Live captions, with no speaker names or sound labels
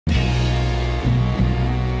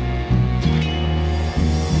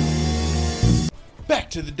back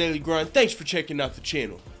to the Daily Grind. Thanks for checking out the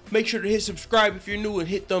channel. Make sure to hit subscribe if you're new and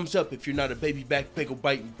hit thumbs up if you're not a baby back pickle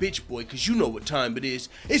biting bitch boy, cause you know what time it is.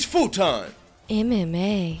 It's full time.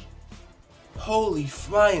 MMA. Holy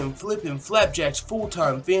flying flipping flapjacks,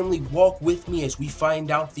 full-time family, walk with me as we find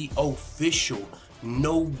out the official,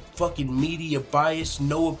 no fucking media bias,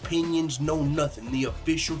 no opinions, no nothing, the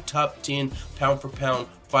official top 10 pound for pound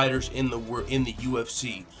fighters in the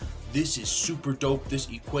UFC. This is super dope. This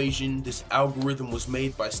equation, this algorithm was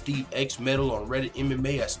made by Steve X Metal on Reddit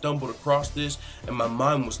MMA. I stumbled across this and my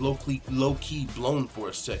mind was low-key blown for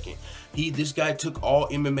a second. This guy took all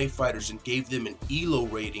MMA fighters and gave them an ELO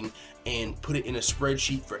rating and put it in a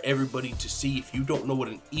spreadsheet for everybody to see. If you don't know what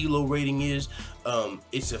an ELO rating is,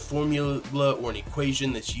 it's a formula or an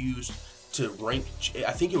equation that's used to rank.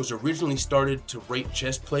 I think it was originally started to rate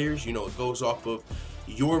chess players. You know, it goes off of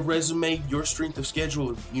your resume, your strength of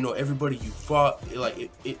schedule, you know, everybody you fought.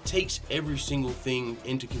 It takes every single thing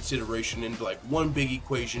into consideration into like one big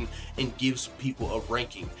equation and gives people a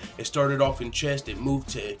ranking. It started off in chess, it moved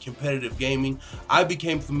to competitive gaming. I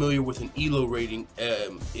became familiar with an ELO rating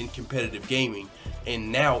in competitive gaming,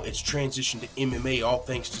 and now it's transitioned to MMA, all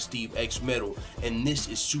thanks to Steve X Metal. And this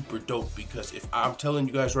is super dope because if I'm telling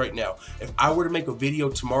you guys right now, if I were to make a video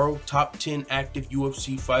tomorrow, top 10 active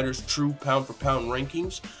UFC fighters, true pound for pound rankings,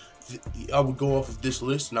 I would go off of this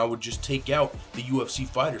list and I would just take out the UFC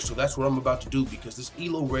fighters. So that's what I'm about to do, because this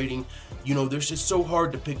ELO rating, you know, there's just so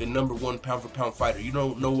hard to pick a #1 pound for pound fighter. You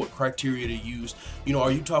don't know what criteria to use. You know,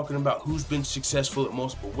 are you talking about who's been successful at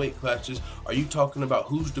multiple weight classes? Are you talking about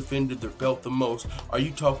who's defended their belt the most? Are you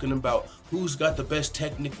talking about who's got the best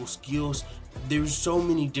technical skills? There's so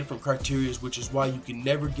many different criteria, which is why you can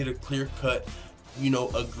never get a clear-cut, you know,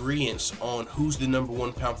 agreeance on who's the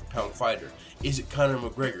 #1 pound for pound fighter. Is it Conor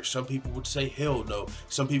McGregor? Some people would say hell no.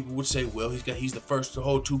 Some people would say, well, he's the first to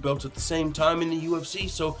hold 2 belts at the same time in the UFC.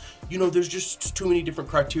 So, you know, there's just too many different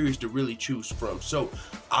criteria to really choose from. So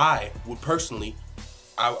I would personally,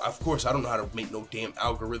 of course, I don't know how to make no damn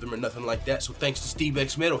algorithm or nothing like that. So thanks to Steve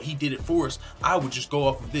X Metal, he did it for us. I would just go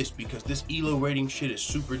off of this because this ELO rating shit is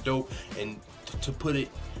super dope. And to put it,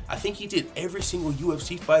 I think he did every single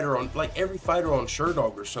UFC fighter on, like every fighter on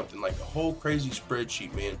Sherdog or something, like a whole crazy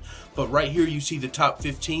spreadsheet, man. But right here you see the top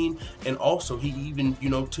 15, and also he even, you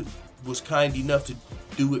know, was kind enough to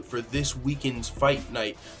do it for this weekend's fight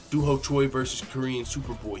night, Doo-Ho Choi versus Korean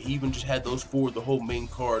Superboy. He even just had those 4, the whole main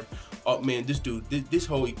card. Oh man, this dude, this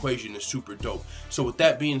whole equation is super dope. So with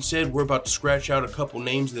that being said, we're about to scratch out a couple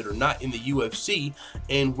names that are not in the UFC,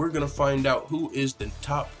 and we're gonna find out who is the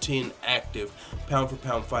top 10 active pound for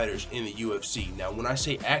pound fighters in the UFC. Now when I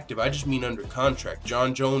say active, I just mean under contract.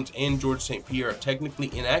 Jon Jones and George St. Pierre are technically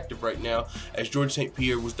inactive right now, as George St.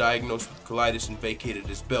 Pierre was diagnosed with colitis and vacated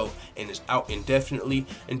his belt and is out indefinitely,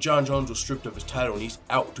 and Jon Jones was stripped of his title and he's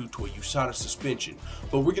out due to a USADA suspension.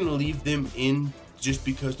 But we're gonna leave them in just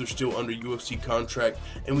because they're still under UFC contract,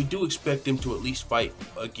 and we do expect them to at least fight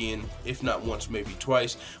again, if not once, maybe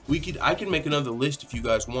twice. I can make another list if you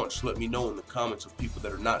guys want. Just let me know in the comments of people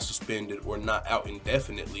that are not suspended or not out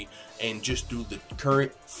indefinitely, and just do the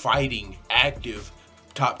current fighting active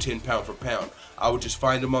top 10 pound for pound. I would just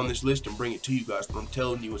find them on this list and bring it to you guys, but I'm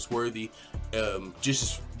telling you, it's worthy.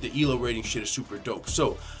 Just the ELO rating shit is super dope.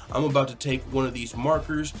 So I'm about to take one of these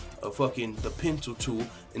markers, the pencil tool,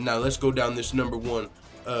 and now let's go down this #1,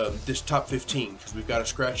 this top 15, because we've got to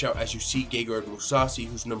scratch out, as you see, Gegard Mousasi,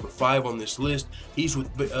 who's number 5 on this list. He's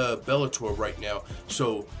with Bellator right now,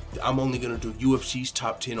 so I'm only going to do UFC's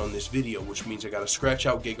top 10 on this video, which means I got to scratch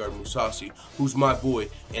out Gegard Mousasi, who's my boy,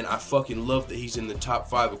 and I fucking love that he's in the top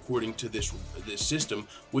 5 according to this system,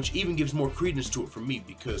 which even gives more credence to it for me,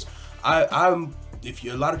 because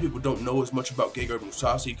a lot of people don't know as much about Gegard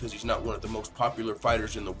Mousasi because he's not one of the most popular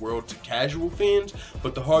fighters in the world to casual fans,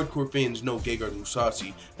 but the hardcore fans know Gegard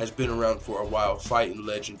Mousasi has been around for a while, fighting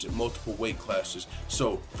legends at multiple weight classes.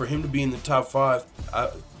 So for him to be in the top 5,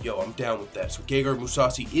 I'm down with that. So Gegard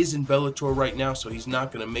Mousasi is in Bellator right now, so he's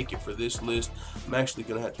not going to make it for this list. I'm actually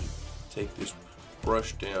going to have to take this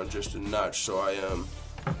brush down just a notch so I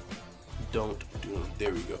don't do them.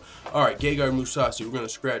 There we go. Alright, Gegard Mousasi, we're gonna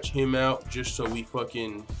scratch him out just so we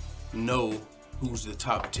fucking know who's the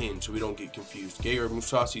top 10 so we don't get confused. Gegard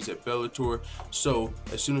Mousasi's at Bellator, so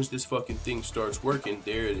as soon as this fucking thing starts working,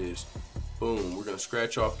 there it is. Boom, we're gonna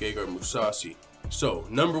scratch off Gegard Mousasi. So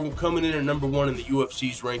coming in at #1 in the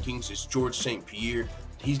UFC's rankings is George St. Pierre.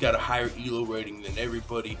 He's got a higher ELO rating than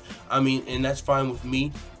everybody. I mean, and that's fine with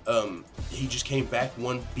me. He just came back,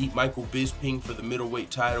 beat Michael Bisping for the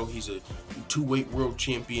middleweight title. He's a 2-weight world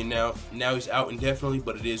champion now. Now he's out indefinitely,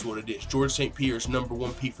 but it is what it is. George St. Pierre is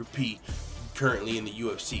 #1 P4P. currently in the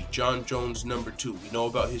UFC. Jon Jones, number 2. We know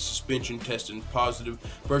about his suspension testing positive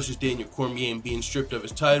versus Daniel Cormier and being stripped of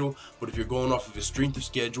his title, but if you're going off of his strength of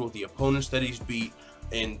schedule, the opponents that he's beat,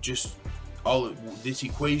 and just all of this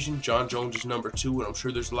equation, Jon Jones is number 2, and I'm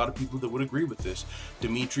sure there's a lot of people that would agree with this.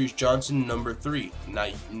 Demetrius Johnson, number 3.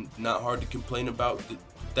 Not hard to complain about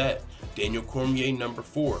that. Daniel Cormier, number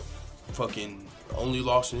 4. Fucking only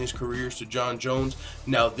loss in his career is to Jon Jones.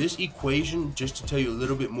 Now this equation, just to tell you a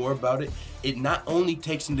little bit more about it, it not only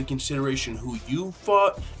takes into consideration who you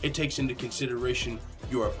fought, it takes into consideration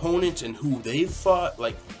your opponents and who they've fought.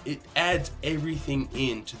 Like, it adds everything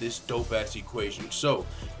into this dope ass equation. So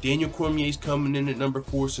Daniel Cormier's coming in at number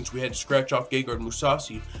 4. Since we had to scratch off Gegard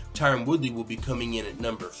Mousasi, Tyron Woodley will be coming in at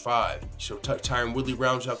number 5. So Tyron Woodley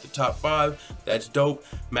rounds out the top 5. That's dope.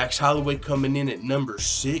 Max Holloway coming in at number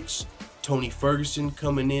 6. Tony Ferguson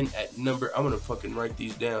coming in at number, I'm gonna fucking write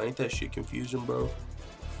these down. Ain't that shit confusing, bro?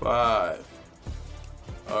 5.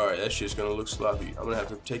 Alright, that shit's gonna look sloppy. I'm gonna have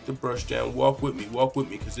to take the brush down. Walk with me,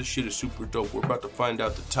 because this shit is super dope. We're about to find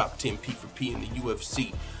out the top 10 P4P in the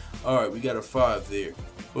UFC. Alright, we got a 5 there.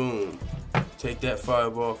 Boom. Take that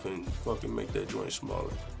 5 off and fucking make that joint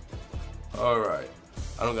smaller. Alright.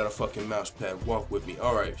 I don't got a fucking mouse pad. Walk with me.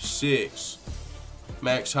 Alright, 6.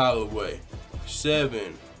 Max Holloway.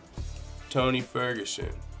 7. Tony Ferguson.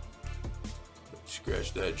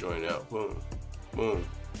 Scratch that joint out. Boom. Boom.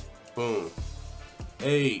 Boom.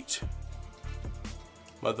 8.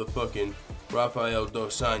 Motherfucking Rafael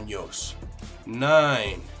Dos Anjos.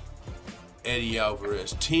 9. Eddie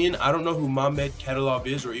Alvarez. 10. I don't know who Mamed Kadylov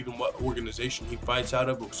is or even what organization he fights out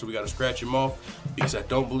of, so we gotta scratch him off because I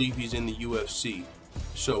don't believe he's in the UFC.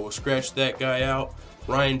 So we'll scratch that guy out.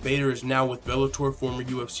 Ryan Bader is now with Bellator, former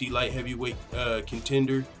UFC light heavyweight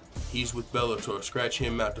contender. He's with Bellator. Scratch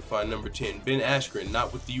him out to find number 10. Ben Askren,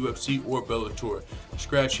 not with the UFC or Bellator.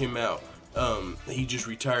 Scratch him out. He just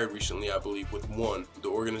retired recently, I believe, with the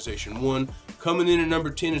organization 1. Coming in at number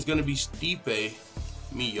 10 is going to be Stipe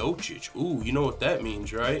Miocic. Ooh, you know what that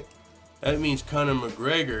means, right? That means Conor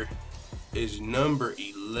McGregor is number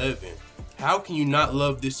 11. How can you not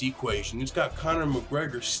love this equation? It's got Conor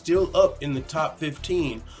McGregor still up in the top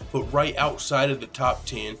 15, but right outside of the top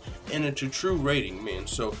 10, and it's a true rating, man.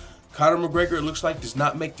 So Conor McGregor, it looks like, does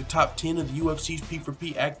not make the top 10 of the UFC's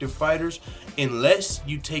P4P active fighters unless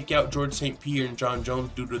you take out George St. Pierre and Jon Jones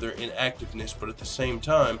due to their inactiveness. But at the same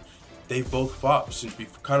time, they've both fought since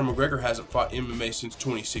before. Conor McGregor hasn't fought MMA since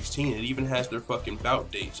 2016. It even has their fucking bout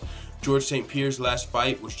dates. George St. Pierre's last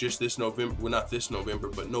fight was just this November. Well, not this November,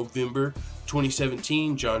 but November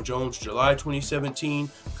 2017. Jon Jones, July 2017.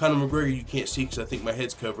 Conor McGregor, you can't see because I think my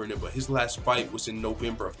head's covering it, but his last fight was in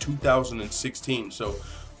November of 2016. So,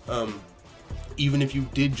 even if you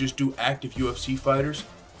did just do active UFC fighters,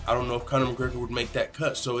 I don't know if Conor McGregor would make that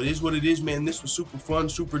cut. So it is what it is, man. This was super fun,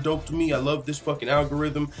 super dope to me. I love this fucking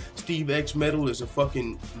algorithm. Steve X Metal is a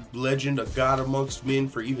fucking legend, a god amongst men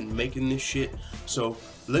for even making this shit. So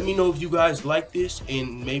let me know if you guys like this,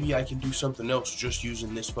 and maybe I can do something else just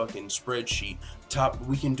using this fucking spreadsheet.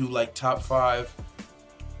 We can do like top 5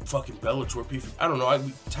 fucking Bellator P4P. I don't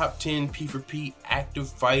know, top 10 P4P active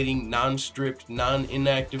fighting, non-stripped,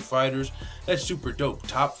 non-inactive fighters. That's super dope.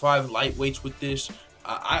 Top 5 lightweights with this.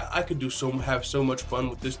 I could have so much fun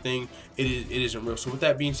with this thing. It isn't real. So with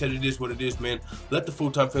that being said, it is what it is, man. Let the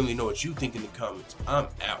full-time family know what you think in the comments. I'm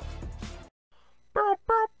out.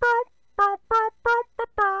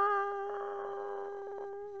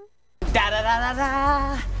 Da da da da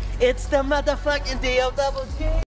da. It's the motherfucking DOWG.